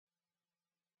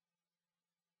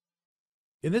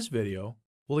In this video,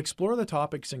 we'll explore the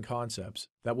topics and concepts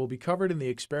that will be covered in the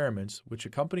experiments which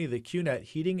accompany the QNET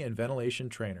Heating and Ventilation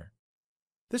Trainer.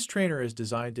 This trainer is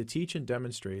designed to teach and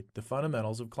demonstrate the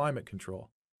fundamentals of climate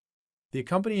control. The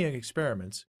accompanying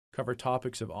experiments cover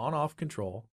topics of on-off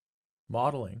control,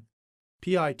 modeling,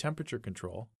 PI temperature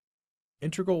control,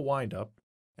 integral windup,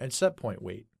 and set point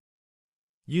weight.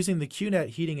 Using the QNET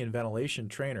Heating and Ventilation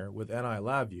Trainer with NI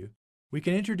ELVIS, we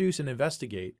can introduce and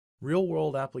investigate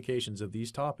real-world applications of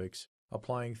these topics,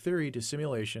 applying theory to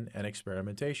simulation and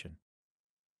experimentation.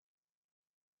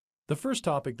 The first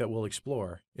topic that we'll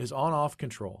explore is on-off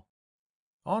control.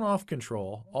 On-off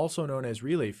control, also known as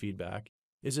relay feedback,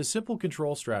 is a simple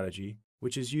control strategy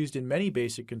which is used in many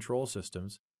basic control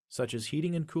systems, such as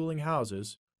heating and cooling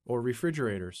houses or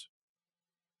refrigerators.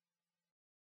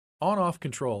 On-off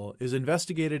control is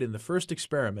investigated in the first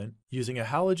experiment using a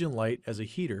halogen light as a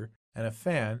heater and a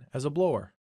fan as a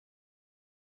blower.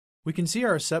 We can see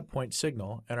our set point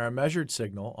signal and our measured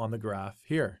signal on the graph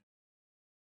here.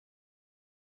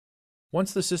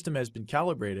 Once the system has been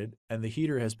calibrated and the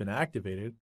heater has been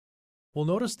activated, we'll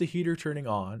notice the heater turning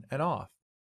on and off.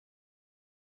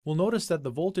 We'll notice that the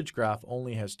voltage graph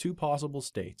only has two possible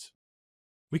states.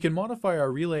 We can modify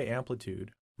our relay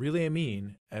amplitude, relay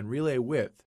mean, and relay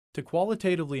width to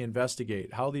qualitatively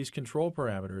investigate how these control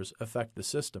parameters affect the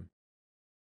system.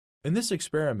 In this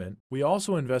experiment, we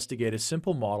also investigate a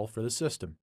simple model for the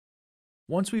system.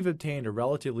 Once we've obtained a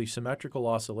relatively symmetrical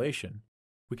oscillation,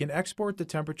 we can export the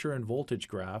temperature and voltage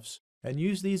graphs and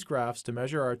use these graphs to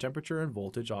measure our temperature and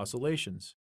voltage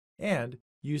oscillations, and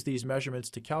use these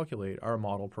measurements to calculate our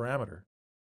model parameter.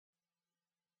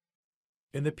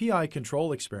 In the PI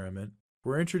control experiment,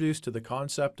 we're introduced to the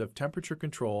concept of temperature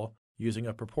control using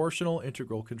a proportional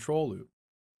integral control loop.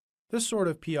 This sort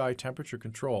of PI temperature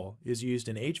control is used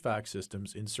in HVAC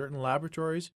systems in certain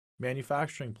laboratories,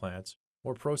 manufacturing plants,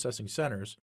 or processing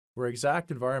centers where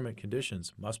exact environment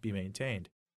conditions must be maintained.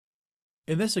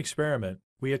 In this experiment,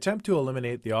 we attempt to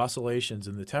eliminate the oscillations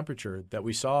in the temperature that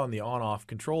we saw in the on-off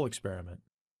control experiment.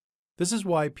 This is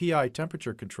why PI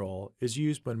temperature control is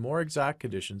used when more exact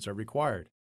conditions are required.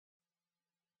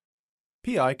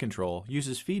 PI control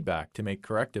uses feedback to make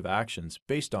corrective actions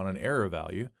based on an error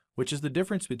value, which is the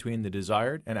difference between the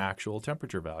desired and actual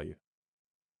temperature value.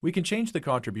 We can change the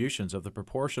contributions of the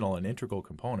proportional and integral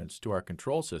components to our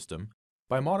control system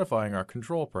by modifying our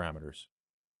control parameters.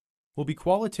 We'll be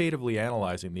qualitatively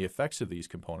analyzing the effects of these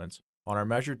components on our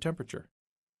measured temperature.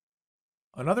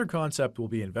 Another concept we'll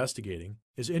be investigating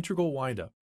is integral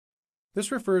windup.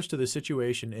 This refers to the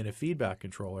situation in a feedback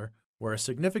controller where a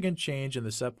significant change in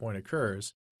the set point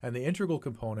occurs and the integral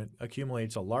component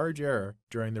accumulates a large error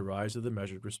during the rise of the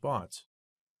measured response.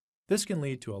 This can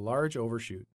lead to a large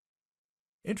overshoot.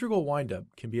 Integral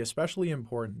windup can be especially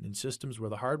important in systems where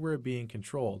the hardware being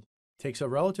controlled takes a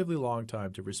relatively long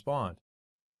time to respond.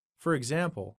 For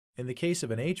example, in the case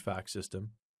of an HVAC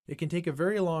system, it can take a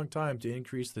very long time to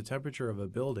increase the temperature of a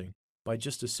building by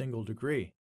just a single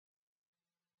degree.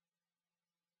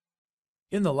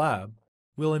 In the lab,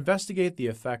 we'll investigate the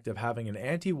effect of having an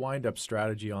anti-windup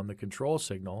strategy on the control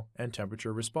signal and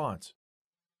temperature response.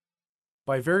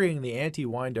 By varying the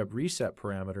anti-windup reset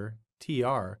parameter,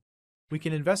 TR, we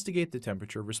can investigate the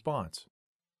temperature response.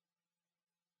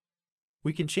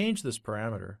 We can change this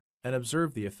parameter and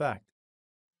observe the effect.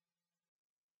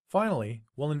 Finally,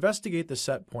 we'll investigate the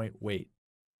set point weight.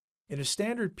 In a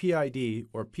standard PID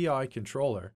or PI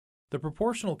controller, the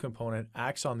proportional component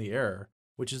acts on the error,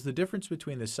 which is the difference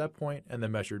between the set point and the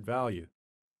measured value.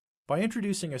 By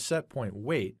introducing a set point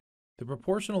weight, the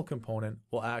proportional component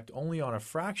will act only on a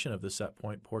fraction of the set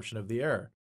point portion of the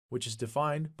error, which is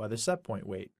defined by the set point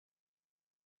weight.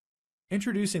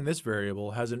 Introducing this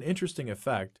variable has an interesting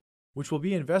effect, which will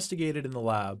be investigated in the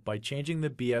lab by changing the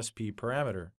BSP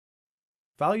parameter.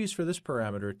 Values for this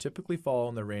parameter typically fall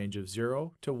in the range of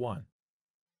 0 to 1.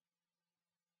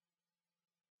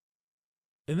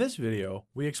 In this video,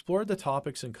 we explored the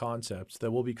topics and concepts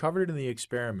that will be covered in the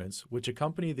experiments which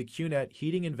accompany the QNET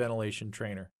Heating and Ventilation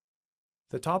Trainer.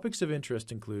 The topics of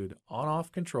interest include on-off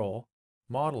control,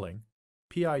 modeling,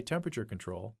 PI temperature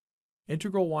control,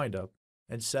 integral windup,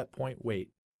 and set point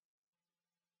weight.